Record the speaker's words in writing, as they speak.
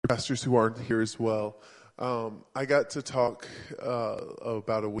pastors who aren't here as well. I got to talk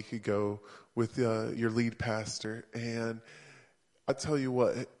about a week ago with your lead pastor, and I tell you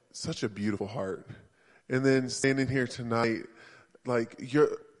what, such a beautiful heart. And then standing here tonight,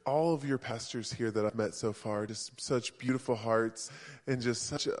 all of your pastors here that I've met so far, just such beautiful hearts and just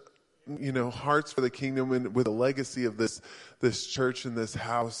such hearts for the kingdom, and with the legacy of this church and this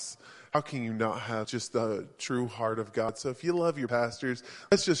house. How can you not have just the true heart of God? So if you love your pastors,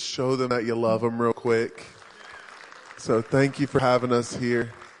 let's just show them that you love them real quick. So thank you for having us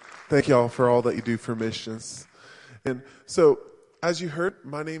here. Thank you all for all that you do for missions. And so, as you heard,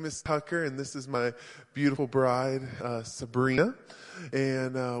 my name is Tucker, and this is my beautiful bride, Sabrina.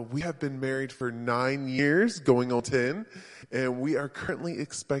 And we have been married for 9 years, going on 10. And we are currently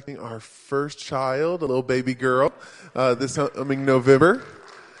expecting our first child, a little baby girl, this coming November.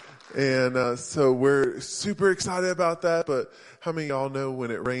 And so we're super excited about that. But how many of y'all know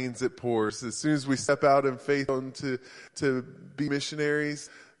when it rains, it pours? As soon as we step out in faith to be missionaries,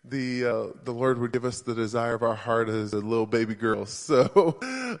 the Lord would give us the desire of our heart as a little baby girl. So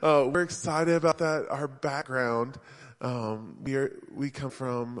we're excited about that. Our background, we come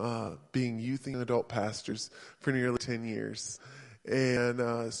from being youth and adult pastors for nearly 10 years,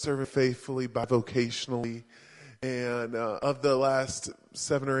 and serving faithfully bivocationally. And of the last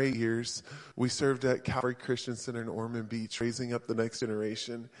 7 or 8 years, we served at Calvary Christian Center in Ormond Beach, raising up the next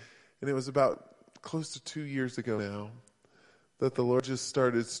generation. And it was about close to 2 years ago now that the Lord just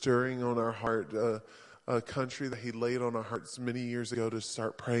started stirring on our heart a country that He laid on our hearts many years ago to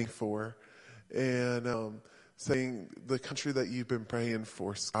start praying for. And saying, the country that you've been praying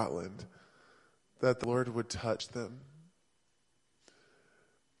for, Scotland, that the Lord would touch them.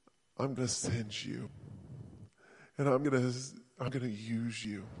 I'm going to send you. And I'm gonna use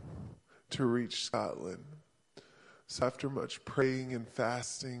you to reach Scotland. So after much praying and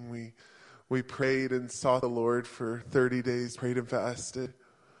fasting, we prayed and sought the Lord for 30 days, prayed and fasted.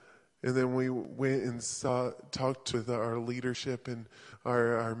 And then we went and talked with our leadership and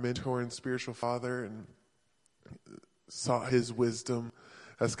our mentor and spiritual father, and sought his wisdom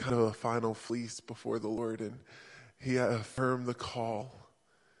as kind of a final fleece before the Lord. And He affirmed the call.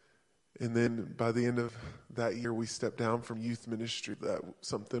 And then by the end of that year, we stepped down from youth ministry. That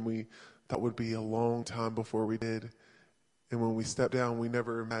something we thought would be a long time before we did. And when we stepped down, we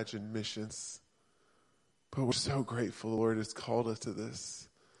never imagined missions. But we're so grateful the Lord has called us to this,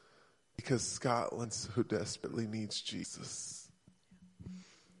 because Scotland so desperately needs Jesus.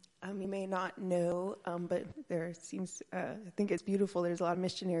 You may not know, but there seems, I think it's beautiful. There's a lot of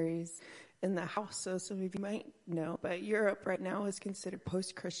missionaries in the house, so some of you might know, but Europe right now is considered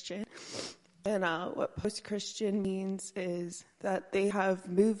post-Christian. And what post-Christian means is that they have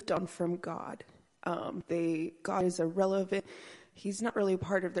moved on from God. God is irrelevant. He's not really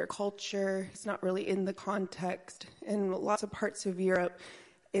part of their culture. He's not really in the context. In lots of parts of Europe,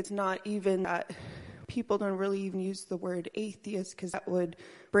 it's not even that. People don't really even use the word atheist, because that would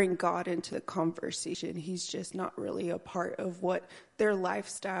bring God into the conversation. He's just not really a part of what their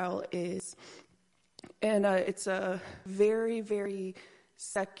lifestyle is. And it's a very, very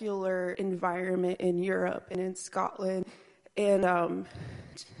secular environment in Europe and in Scotland. And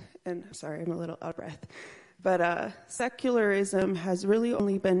sorry, I'm a little out of breath. But secularism has really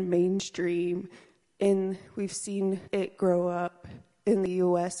only been mainstream, and we've seen it grow up in the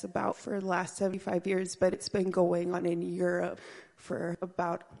U.S. about for the last 75 years, but it's been going on in Europe for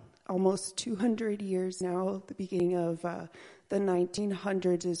about almost 200 years now. The beginning of the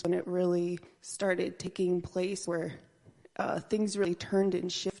 1900s is when it really started taking place, where things really turned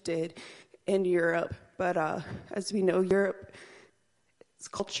and shifted in Europe. But as we know, Europe's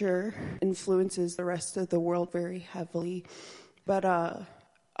culture influences the rest of the world very heavily. But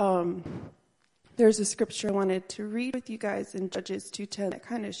there's a scripture I wanted to read with you guys in Judges 2:10 that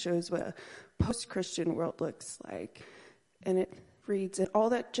kind of shows what a post-Christian world looks like. And it reads, "And all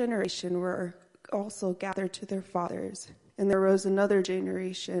that generation were also gathered to their fathers, and there rose another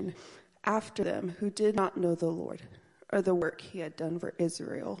generation after them who did not know the Lord, or the work He had done for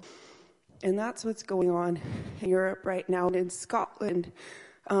Israel." And that's what's going on in Europe right now. And in Scotland,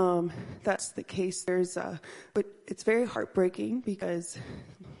 that's the case. But it's very heartbreaking, because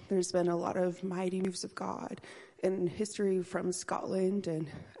there's been a lot of mighty moves of God in history from Scotland. And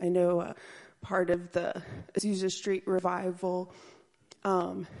I know part of the Azusa Street revival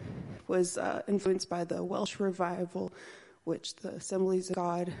was influenced by the Welsh revival, which the Assemblies of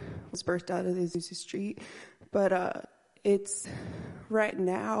God was birthed out of the Azusa Street. But it's right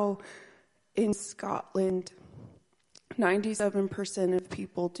now in Scotland, 97% of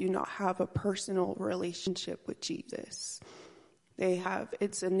people do not have a personal relationship with Jesus.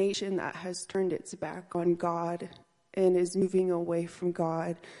 It's a nation that has turned its back on God and is moving away from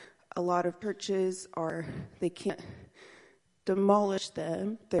God. A lot of churches they can't demolish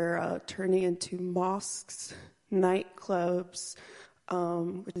them. They're turning into mosques, nightclubs,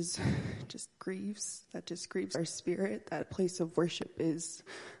 which is just grieves our spirit. That place of worship is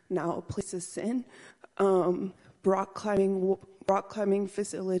now a place of sin. Rock climbing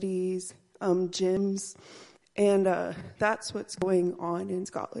facilities, gyms, and that's what's going on in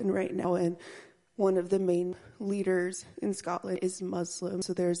Scotland right now. And one of the main leaders in Scotland is Muslim,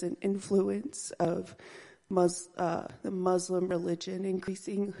 so there's an influence of the Muslim religion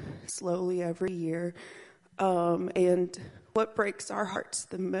increasing slowly every year. And what breaks our hearts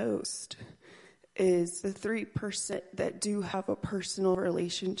the most is the 3% that do have a personal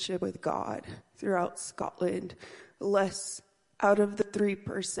relationship with God throughout Scotland. Out of the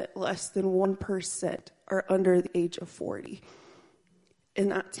 3%, less than 1% are under the age of 40.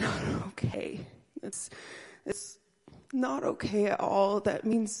 And that's not okay. It's not okay at all. That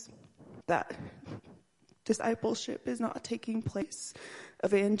means that discipleship is not taking place.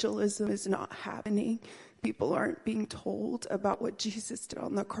 Evangelism is not happening. People aren't being told about what Jesus did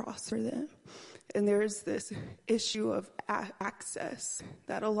on the cross for them. And there's this issue of access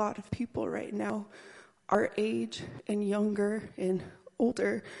that a lot of people right now, our age and younger and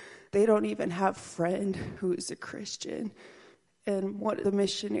older, they don't even have a friend who is a Christian. And one of the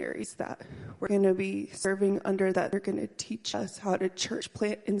missionaries that we're going to be serving under that, they're going to teach us how to church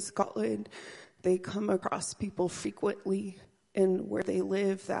plant in Scotland. They come across people frequently in where they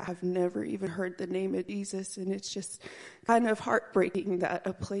live that have never even heard the name of Jesus. And it's just kind of heartbreaking that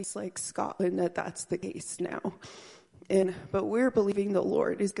a place like Scotland, that's the case now. But we're believing the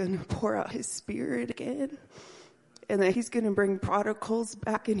Lord is going to pour out his Spirit again, and that he's going to bring prodigals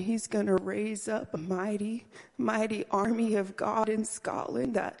back, and he's going to raise up a mighty, mighty army of God in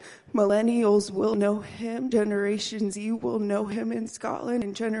Scotland, that millennials will know him, Generation Z will know him in Scotland,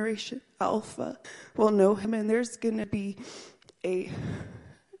 and Generation Alpha will know him. And there's going to be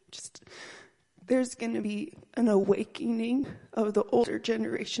an awakening of the older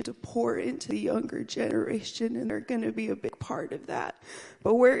generation to pour into the younger generation, and they're going to be a big part of that.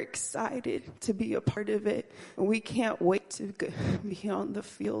 But we're excited to be a part of it, and we can't wait to be on the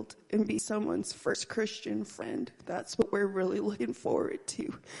field and be someone's first Christian friend. That's what we're really looking forward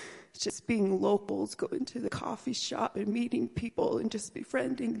to. It's just being locals, going to the coffee shop and meeting people and just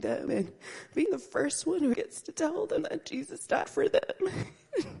befriending them and being the first one who gets to tell them that Jesus died for them.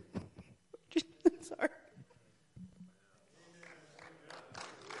 Sorry.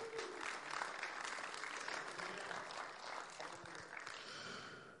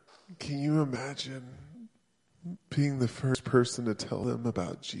 Can you imagine being the first person to tell them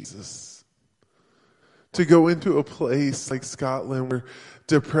about Jesus? To go into a place like Scotland where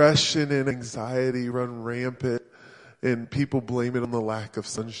depression and anxiety run rampant and people blame it on the lack of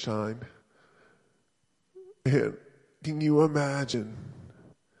sunshine. And can you imagine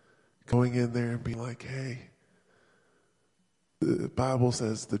going in there and being like, hey, the Bible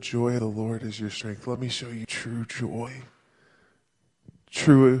says the joy of the Lord is your strength. Let me show you true joy.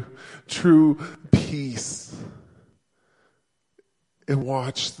 True peace. And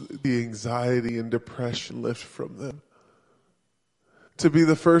watch the anxiety and depression lift from them. To be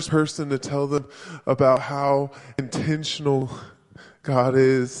the first person to tell them about how intentional God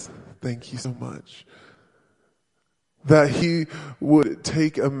is. Thank you so much. That he would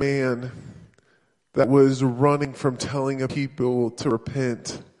take a man that was running from telling people to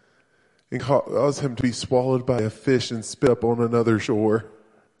repent and cause him to be swallowed by a fish and spit up on another shore.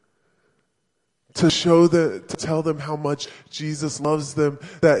 To tell them how much Jesus loves them,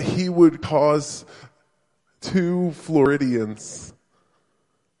 that he would cause 2 Floridians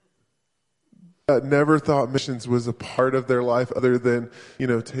that never thought missions was a part of their life other than,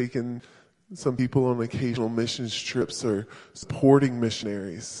 taking some people on occasional missions trips or supporting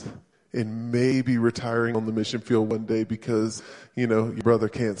missionaries and maybe retiring on the mission field one day because, your brother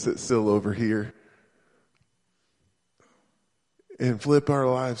can't sit still over here. And flip our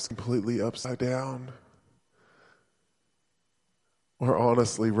lives completely upside down. Or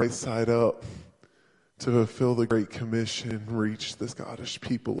honestly, right side up to fulfill the Great Commission and reach the Scottish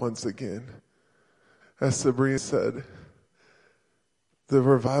people once again. As Sabrina said, the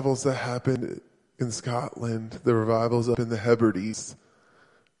revivals that happened in Scotland, the revivals up in the Hebrides,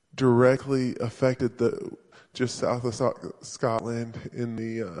 directly affected just south of Scotland in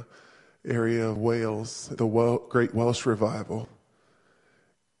the area of Wales, the Great Welsh Revival.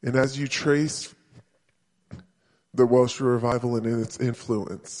 And as you trace the Welsh Revival and its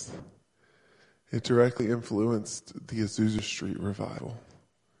influence, It directly influenced the Azusa Street revival,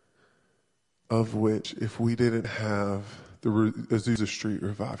 of which, if we didn't have the Azusa Street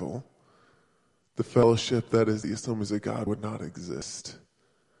revival, the fellowship that is the Assemblies of God would not exist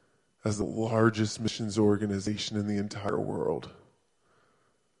as the largest missions organization in the entire world.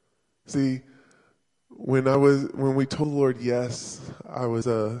 See, when we told the Lord yes, I was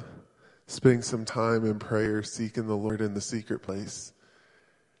spending some time in prayer, seeking the Lord in the secret place.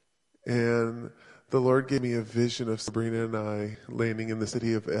 And the Lord gave me a vision of Sabrina and I landing in the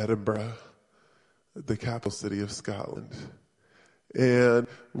city of Edinburgh, the capital city of Scotland. And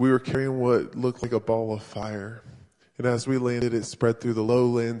we were carrying what looked like a ball of fire. And as we landed, it spread through the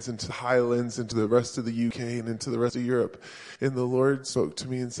lowlands, into the highlands, into the rest of the UK, and into the rest of Europe. And the Lord spoke to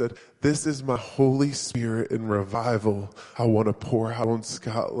me and said, "This is my Holy Spirit in revival I want to pour out on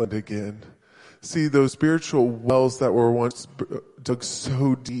Scotland again." See, those spiritual wells that were once dug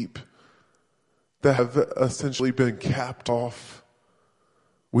so deep, that have essentially been capped off,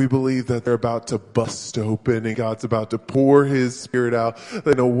 we believe that they're about to bust open, and God's about to pour His Spirit out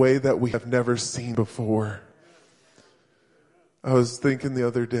in a way that we have never seen before. I was thinking the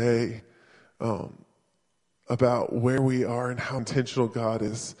other day about where we are and how intentional God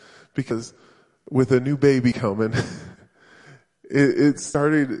is, because with a new baby coming, I'm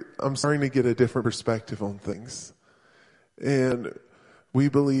starting to get a different perspective on things. And we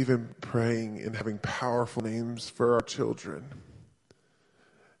believe in praying and having powerful names for our children.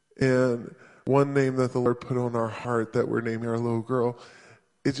 And one name that the Lord put on our heart that we're naming our little girl,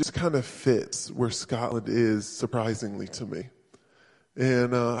 it just kind of fits where Scotland is, surprisingly to me.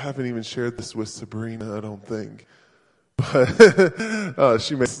 And I haven't even shared this with Sabrina, I don't think. But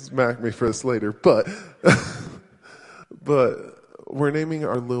she may smack me for this later. But we're naming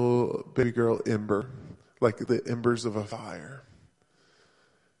our little baby girl Ember, like the embers of a fire.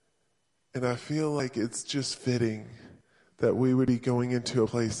 And I feel like it's just fitting that we would be going into a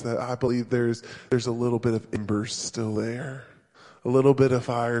place that I believe there's a little bit of embers still there. A little bit of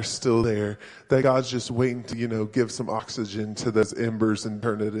fire still there, that God's just waiting to, give some oxygen to those embers and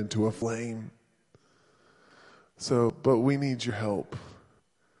turn it into a flame. But we need your help.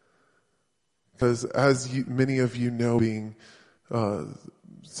 Because as many of you know, being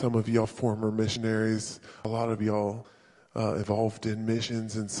some of y'all former missionaries, a lot of y'all involved in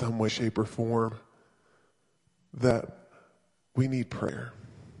missions in some way, shape, or form, that we need prayer.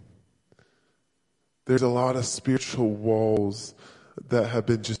 There's a lot of spiritual walls that have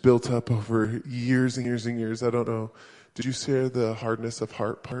been just built up over years and years and years. I don't know. Did you share the hardness of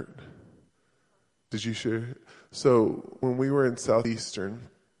heart part? Did you share? So when we were in Southeastern,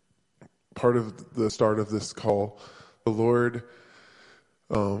 part of the start of this call, the Lord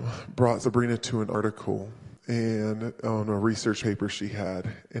brought Sabrina to an article and on a research paper she had.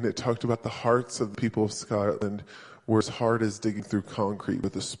 And it talked about the hearts of the people of Scotland were as hard as digging through concrete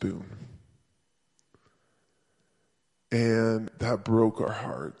with a spoon. And that broke our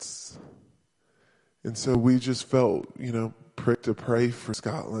hearts. And so we just felt, pricked to pray for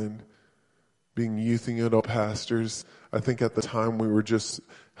Scotland, being youth and adult pastors. I think at the time we were just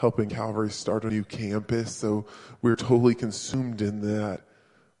helping Calvary start a new campus, so we were totally consumed in that.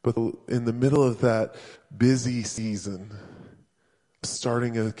 But in the middle of that busy season,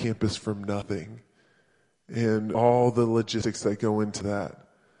 starting a campus from nothing, and all the logistics that go into that,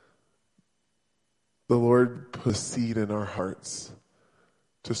 the Lord put a seed in our hearts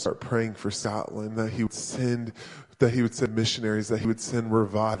to start praying for Scotland, that He would send missionaries, that He would send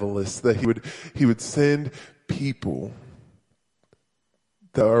revivalists, that He would send people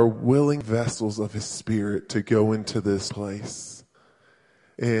that are willing vessels of His Spirit to go into this place.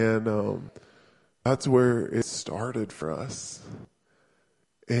 And that's where it started for us.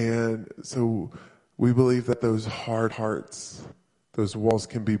 And so we believe that those hard hearts, those walls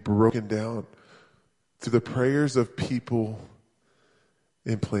can be broken down through the prayers of people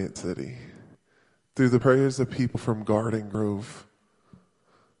in Plant City, through the prayers of people from Garden Grove.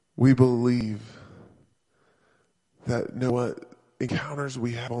 We believe that, encounters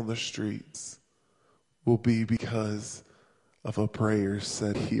we have on the streets will be because of a prayer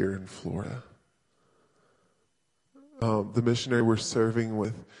said here in Florida. The missionary we're serving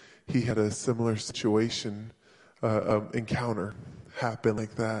with, he had a similar situation, encounter happen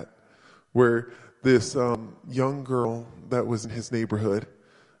like that, where this young girl that was in his neighborhood,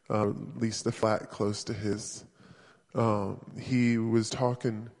 at least the flat close to his, he was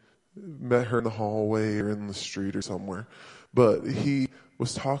met her in the hallway or in the street or somewhere, but he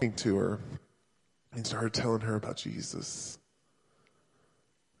was talking to her and started telling her about Jesus.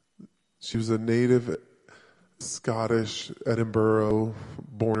 She was a native Scottish, Edinburgh,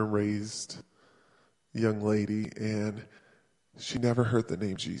 born and raised. young lady, and she never heard the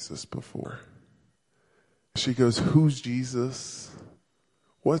name Jesus before. She goes, "Who's Jesus?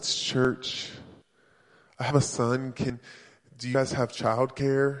 What's church? I have a son. Do you guys have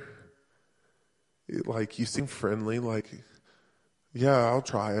childcare?" Like, you seem friendly. Like, "Yeah, I'll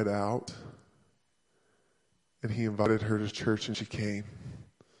try it out." And he invited her to church, and she came.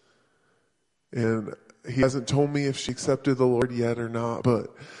 And he hasn't told me if she accepted the Lord yet or not,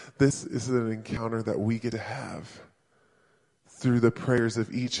 but this is an encounter that we get to have through the prayers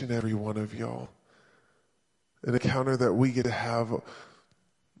of each and every one of y'all. An encounter that we get to have.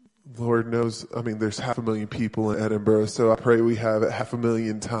 Lord knows, there's 500,000 people in Edinburgh, so I pray we have it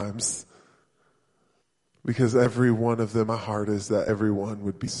 500,000 times. Because every one of them, my heart is that everyone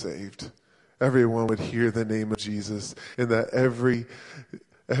would be saved. Everyone would hear the name of Jesus, and that every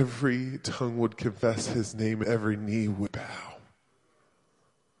tongue would confess his name, and every knee would bow.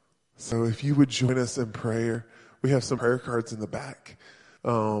 So if you would join us in prayer, we have some prayer cards in the back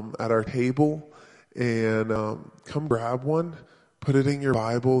at our table, and come grab one, put it in your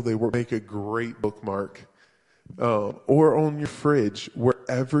Bible. They will make a great bookmark, or on your fridge,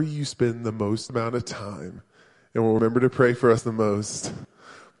 wherever you spend the most amount of time, and we'll remember to pray for us the most.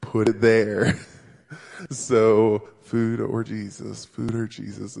 Put it there. So, food or Jesus.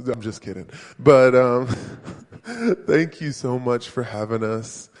 I'm just kidding. But thank you so much for having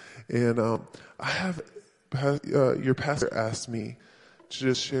us. And I have your pastor asked me to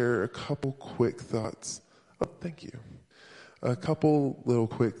just share a couple quick thoughts. Oh, thank you. A couple little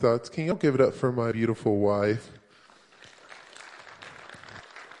quick thoughts. Can you give it up for my beautiful wife?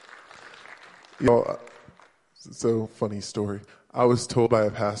 Y'all, so funny story. I was told by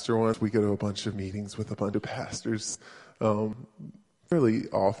a pastor once, we go to a bunch of meetings with a bunch of pastors fairly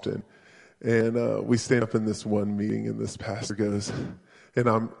often. And we stand up in this one meeting, and this pastor goes, and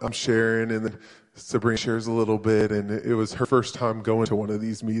I'm sharing, and then Sabrina shares a little bit, and it was her first time going to one of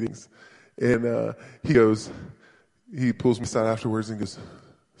these meetings. And he pulls me aside afterwards and goes,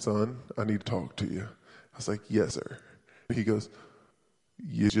 "Son, I need to talk to you." I was like, "Yes, sir." And he goes,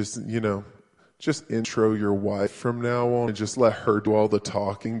 "You just intro your wife from now on and just let her do all the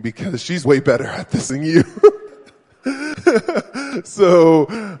talking, because she's way better at this than you." So,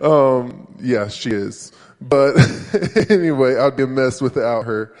 yeah, she is. But anyway, I'd be a mess without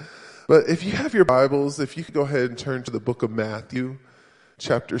her. But if you have your Bibles, if you could go ahead and turn to the book of Matthew,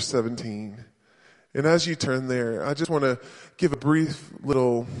 chapter 17. And as you turn there, I just want to give a brief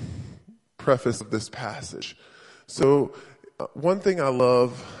little preface of this passage. So, one thing I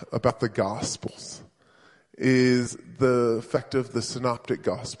love about the Gospels is the fact of the synoptic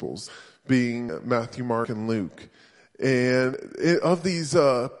Gospels, being Matthew, Mark, and Luke. And of these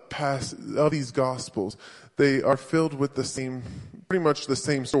Gospels, they are filled with pretty much the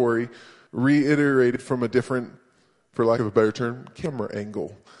same story, reiterated from a different, for lack of a better term, camera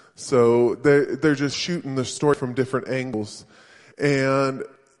angle. So they're just shooting the story from different angles. And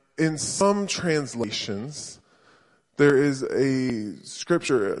in some translations, there is a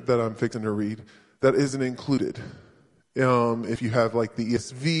scripture that I'm fixing to read that isn't included. If you have like the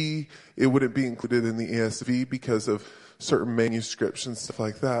ESV, it wouldn't be included in the ESV because of certain manuscripts and stuff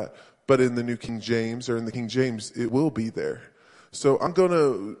like that. But in the New King James or in the King James, it will be there. So I'm going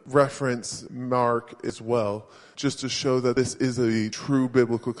to reference Mark as well, just to show that this is a true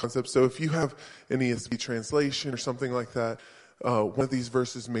biblical concept. So if you have an ESV translation or something like that, one of these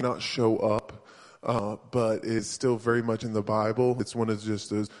verses may not show up. But it's still very much in the Bible. It's one of just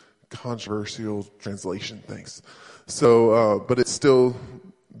those controversial translation things. So, but it's still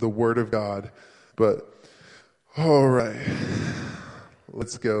the Word of God. But, all right,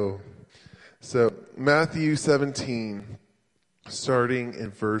 let's go. So, Matthew 17, starting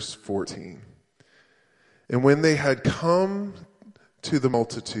in verse 14. "And when they had come to the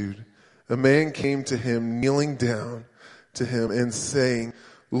multitude, a man came to him, kneeling down to him and saying,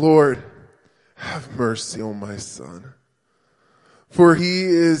 'Lord, have mercy on my son, for he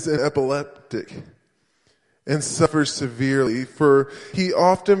is an epileptic and suffers severely, for he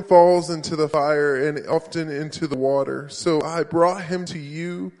often falls into the fire and often into the water. So I brought him to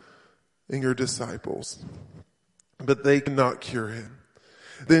you and your disciples, but they could not cure him.'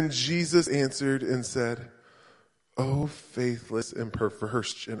 Then Jesus answered and said, 'O faithless and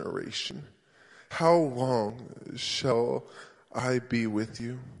perverse generation, how long shall I be with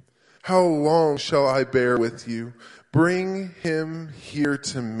you? How long shall I bear with you? Bring him here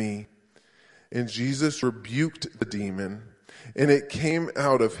to me.' And Jesus rebuked the demon, and it came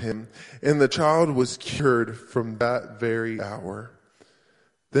out of him, and the child was cured from that very hour.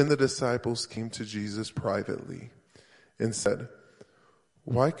 Then the disciples came to Jesus privately and said,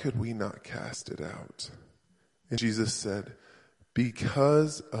 why could we not cast it out? And Jesus said,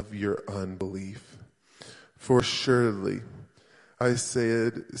 because of your unbelief. For surely I say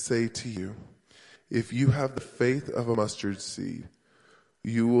to you, if you have the faith of a mustard seed,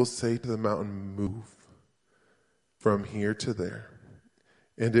 you will say to the mountain, move from here to there,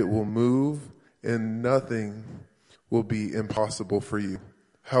 and it will move, and nothing will be impossible for you.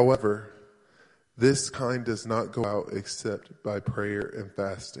 However, this kind does not go out except by prayer and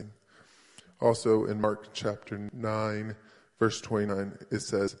fasting. Also in Mark chapter 9, verse 29, it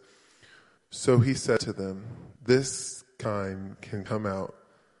says, so he said to them, this kind can come out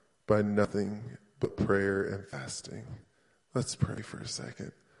by nothing but prayer and fasting. Let's pray for a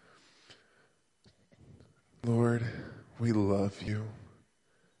second. Lord, we love you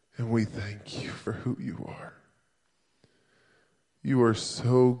and we thank you for who you are. You are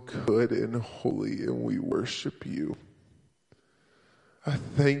so good and holy, and we worship you. I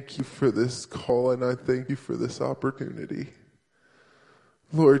thank you for this call, and I thank you for this opportunity.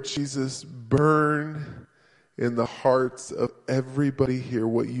 Lord Jesus, burn in the hearts of everybody here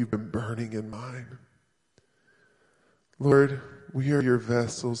what you've been burning in mine. Lord, we are your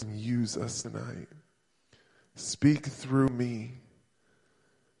vessels, and use us tonight. Speak through me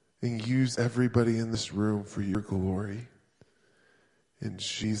and use everybody in this room for your glory. In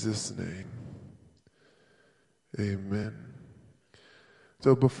Jesus' name, amen.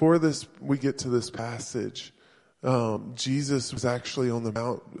 So before we get to this passage, Jesus was actually on the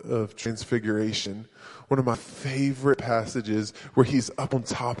Mount of Transfiguration, one of my favorite passages where he's up on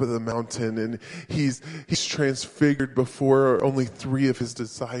top of the mountain and he's transfigured before only 3 of his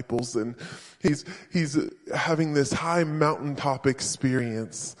disciples, and he's having this high mountaintop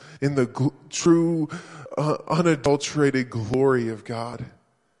experience in the true unadulterated glory of God.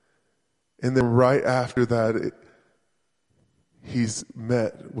 And then right after that, he's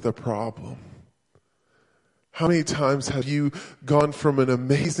met with a problem. How many times have you gone from an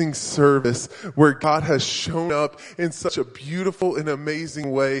amazing service where God has shown up in such a beautiful and amazing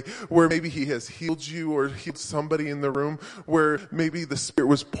way, where maybe he has healed you or healed somebody in the room, where maybe the Spirit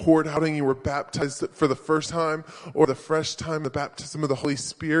was poured out and you were baptized for the first time, or the fresh time, the baptism of the Holy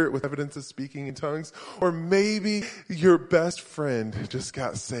Spirit with evidence of speaking in tongues, or maybe your best friend just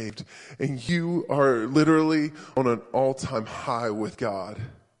got saved and you are literally on an all-time high with God.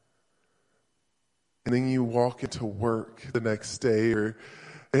 And then you walk into work the next day,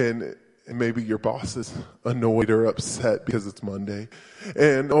 and maybe your boss is annoyed or upset because it's Monday.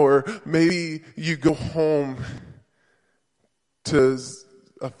 Or maybe you go home to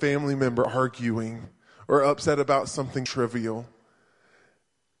a family member arguing or upset about something trivial.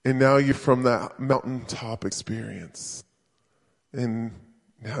 And now you're from that mountaintop experience. And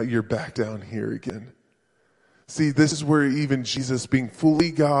now you're back down here again. See, this is where even Jesus, being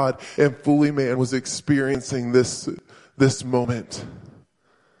fully God and fully man, was experiencing this moment.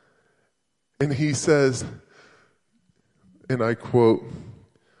 And he says, and I quote,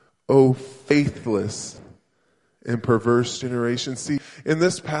 "O faithless and perverse generation." See, in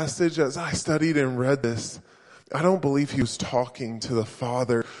this passage, as I studied and read this, I don't believe he was talking to the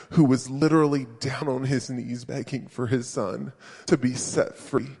Father who was literally down on his knees begging for his son to be set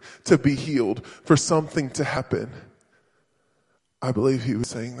free, to be healed, for something to happen. I believe he was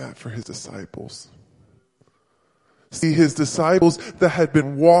saying that for his disciples. See, his disciples that had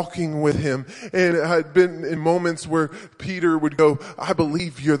been walking with him, and had been in moments where Peter would go, "I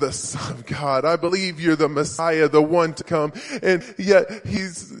believe you're the Son of God. I believe you're the Messiah, the one to come." And yet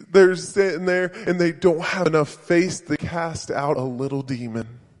they're sitting there and they don't have enough faith to cast out a little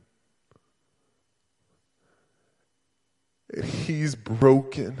demon. And he's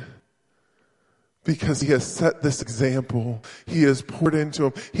broken. Because he has set this example. He has poured into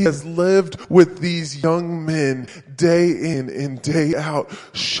them. He has lived with these young men day in and day out,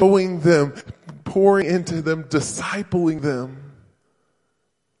 showing them, pouring into them, discipling them.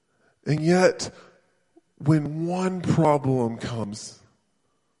 And yet, when one problem comes,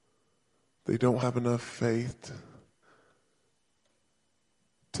 they don't have enough faith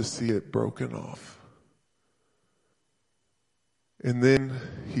to see it broken off. And then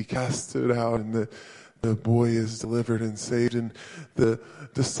he casts it out, and the boy is delivered and saved. And the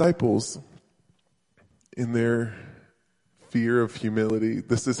disciples, in their fear of humility,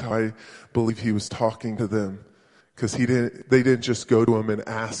 this is how I believe he was talking to them. Because they didn't just go to him and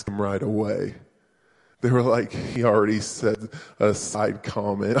ask him right away. They were like, he already said a side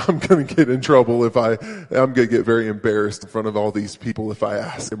comment. I'm going to get in trouble I'm going to get very embarrassed in front of all these people if I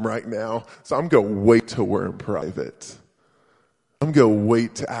ask him right now. So I'm going to wait till we're in private. I'm going to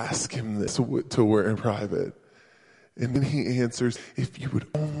wait to ask him this till we're in private. And then he answers, if you would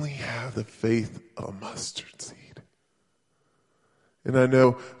only have the faith of a mustard seed. And I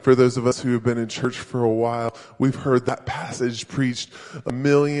know for those of us who have been in church for a while, we've heard that passage preached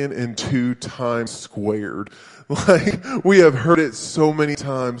 1,002 times squared. Like, we have heard it so many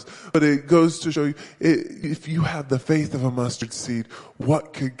times, but it goes to show you, if you have the faith of a mustard seed,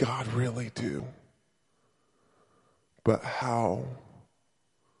 what could God really do? But how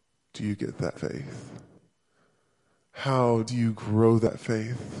do you get that faith? How do you grow that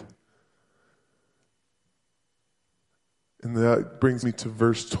faith? And that brings me to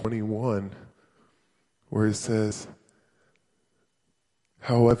verse 21, where it says,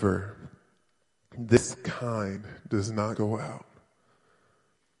 however, this kind does not go out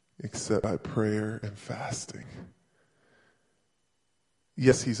except by prayer and fasting.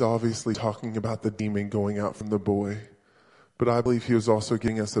 Yes, he's obviously talking about the demon going out from the boy, but I believe he was also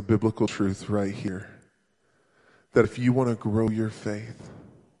giving us a biblical truth right here. That if you want to grow your faith,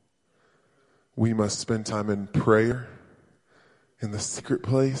 we must spend time in prayer, in the secret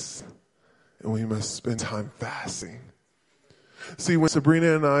place, and we must spend time fasting. See, when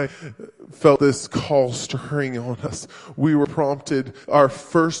Sabrina and I felt this call stirring on us, we were prompted, our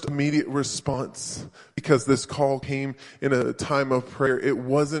first immediate response, because this call came in a time of prayer. It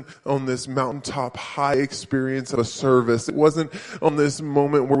wasn't on this mountaintop high experience of a service. It wasn't on this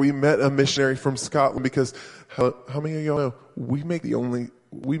moment where we met a missionary from Scotland, because how many of y'all know we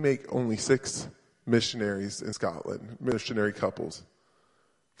make only 6 missionaries in Scotland, missionary couples.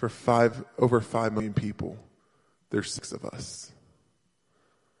 For over 5 million people, there's 6 of us.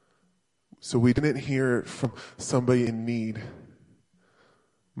 So we didn't hear it from somebody in need.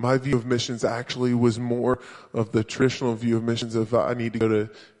 My view of missions actually was more of the traditional view of missions of I need to go to,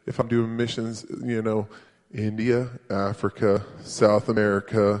 if I'm doing missions, India, Africa, South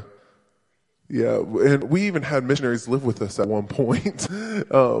America. Yeah, and we even had missionaries live with us at one point.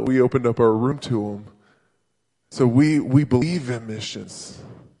 We opened up our room to them. So we believe in missions.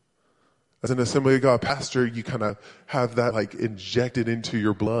 As an Assembly of God pastor, you kind of have that like injected into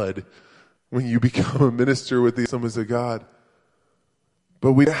your blood when you become a minister with the Assemblies of God.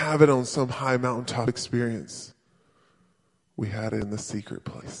 But we didn't have it on some high mountaintop experience. We had it in the secret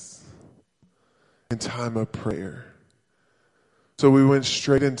place, in time of prayer. So we went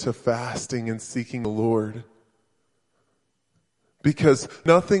straight into fasting and seeking the Lord. Because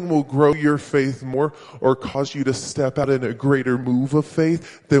nothing will grow your faith more or cause you to step out in a greater move of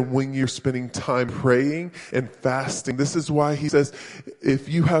faith than when you're spending time praying and fasting. This is why he says, if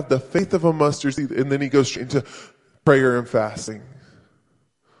you have the faith of a mustard seed, and then he goes straight into prayer and fasting.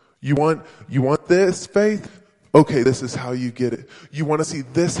 You want this faith? Okay, this is how you get it. You want to see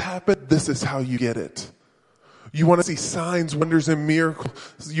this happen? This is how you get it. You want to see signs, wonders, and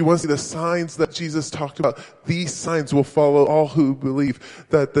miracles. You want to see the signs that Jesus talked about. These signs will follow all who believe,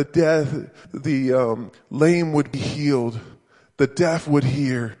 that the lame would be healed, the deaf would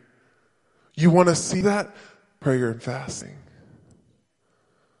hear. You want to see that? Prayer and fasting.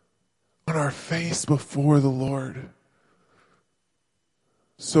 On our face before the Lord.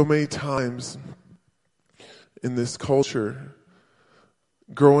 So many times in this culture,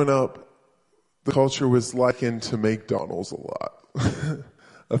 growing up, the culture was likened to McDonald's a lot.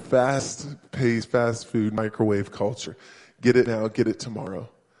 A fast-paced, fast food, microwave culture. Get it now, get it tomorrow.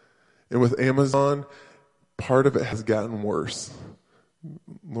 And with Amazon, part of it has gotten worse.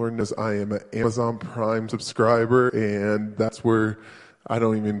 Lord knows I am an Amazon Prime subscriber, and that's where I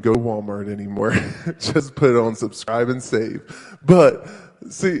don't even go to Walmart anymore. Just put it on subscribe and save. But,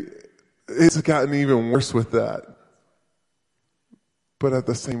 see, it's gotten even worse with that. But at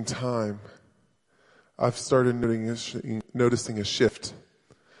the same time, I've started noticing a shift.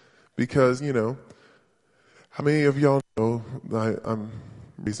 Because, how many of y'all know, I'm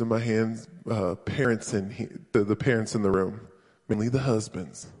raising my hands, the parents in the room, mainly the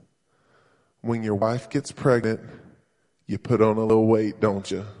husbands. When your wife gets pregnant, you put on a little weight,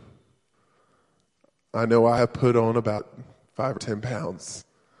 don't you? I know I have put on about 5 or 10 pounds.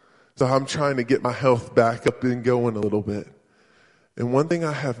 So I'm trying to get my health back up and going a little bit. And one thing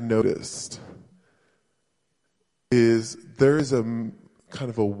I have noticed is there is a kind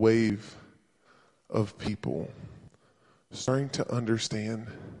of a wave of people starting to understand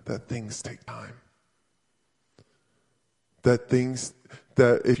that things take time. That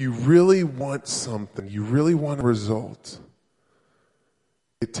if you really want something, you really want a result,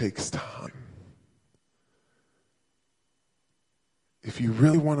 it takes time. If you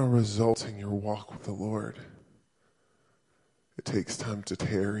really want a result in your walk with the Lord, it takes time to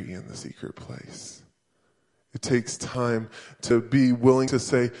tarry in the secret place. It takes time to be willing to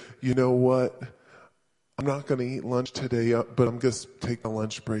say, you know what? I'm not going to eat lunch today, but I'm going to take a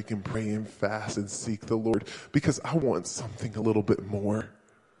lunch break and pray and fast and seek the Lord because I want something a little bit more.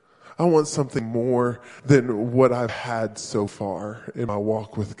 I want something more than what I've had so far in my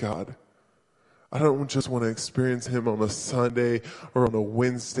walk with God. I don't just want to experience Him on a Sunday or on a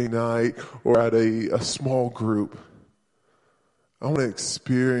Wednesday night or at a small group. I want to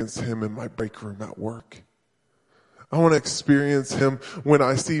experience Him in my break room at work. I want to experience Him when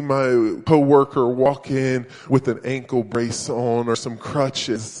I see my coworker walk in with an ankle brace on or some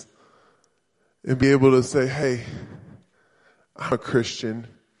crutches and be able to say, hey, I'm a Christian,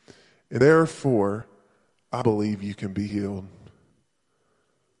 and therefore I believe you can be healed.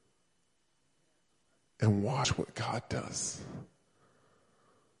 And watch what God does.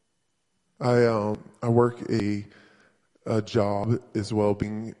 I work a job as well,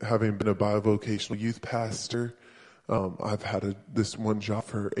 having been a bivocational youth pastor. I've had this one job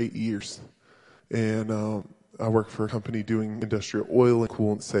for 8 years, and I work for a company doing industrial oil and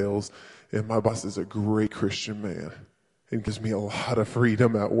coolant sales. And my boss is a great Christian man, and gives me a lot of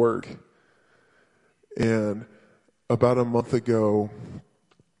freedom at work. And about a month ago,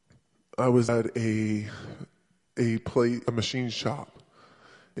 I was at a machine shop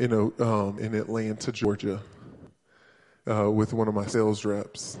in Atlanta, Georgia, with one of my sales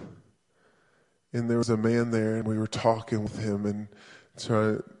reps, and there was a man there, and we were talking with him and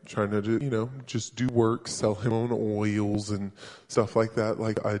trying to do, just do work, sell him on oils and stuff like that,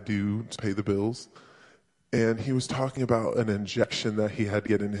 like I do to pay the bills. And he was talking about an injection that he had to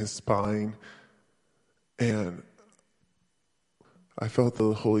get in his spine, and I felt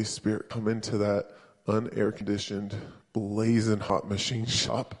the Holy Spirit come into that unair conditioned, blazing hot machine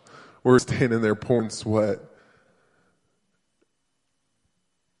shop. We're standing there pouring sweat.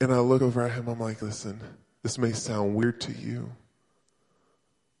 And I look over at him, I'm like, listen, this may sound weird to you,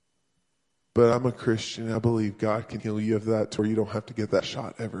 but I'm a Christian. I believe God can heal you of that to where you don't have to get that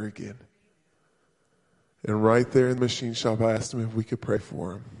shot ever again. And right there in the machine shop, I asked him if we could pray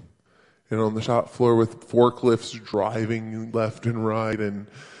for him. And on the shop floor with forklifts driving left and right and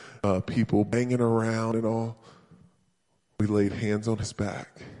people banging around and all, we laid hands on his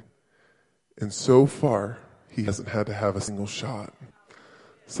back. And so far, he hasn't had to have a single shot.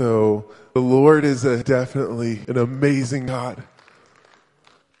 So the Lord is definitely an amazing God.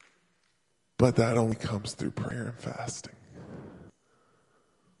 But that only comes through prayer and fasting.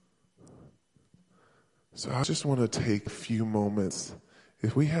 So I just want to take a few moments.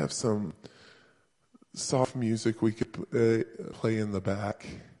 If we have some soft music we could play in the back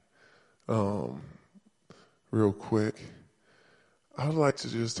real quick, I would like to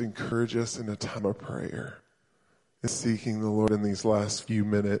just encourage us in a time of prayer and seeking the Lord in these last few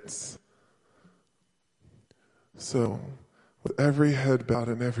minutes. So, with every head bowed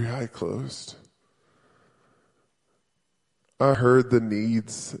and every eye closed, I heard the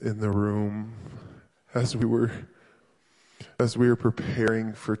needs in the room as we were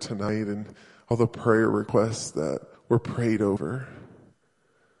preparing for tonight and all the prayer requests that were prayed over.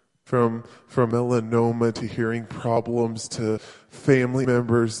 From melanoma to hearing problems to family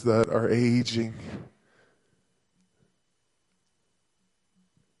members that are aging.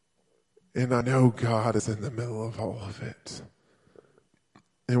 And I know God is in the middle of all of it.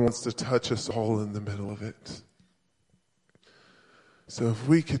 And wants to touch us all in the middle of it. So if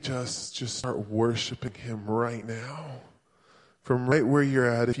we could just start worshiping Him right now. From right where you're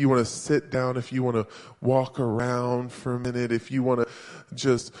at, if you want to sit down, if you want to walk around for a minute, if you want to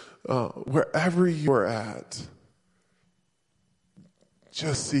just, wherever you're at,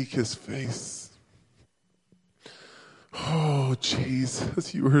 just seek His face. Oh,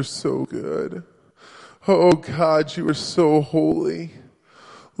 Jesus, you are so good. Oh, God, you are so holy.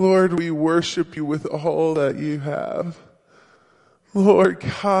 Lord, we worship you with all that you have. Lord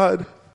God,